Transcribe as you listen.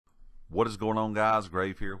What is going on, guys?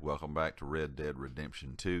 Grave here. Welcome back to Red Dead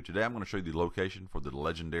Redemption 2. Today I'm going to show you the location for the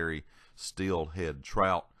legendary Steelhead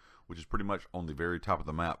Trout, which is pretty much on the very top of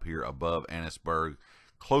the map here above Annisburg,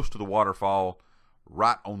 close to the waterfall,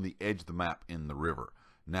 right on the edge of the map in the river.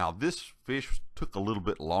 Now, this fish took a little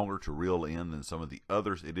bit longer to reel in than some of the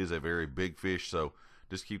others. It is a very big fish, so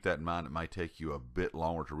just keep that in mind. It might take you a bit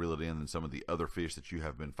longer to reel it in than some of the other fish that you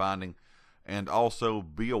have been finding. And also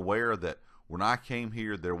be aware that when I came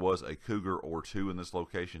here, there was a cougar or two in this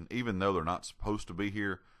location, even though they're not supposed to be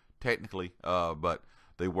here technically, but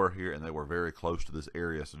they were here and they were very close to this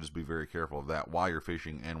area. So just be very careful of that while you're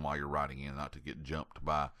fishing and while you're riding in, not to get jumped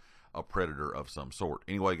by a predator of some sort.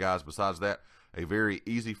 Anyway, guys, besides that, a very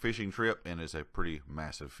easy fishing trip, and it's a pretty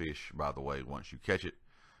massive fish, by the way, once you catch it.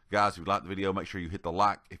 Guys, if you liked the video, make sure you hit the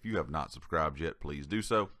like. If you have not subscribed yet, please do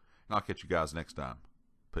so. And I'll catch you guys next time.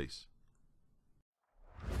 Peace.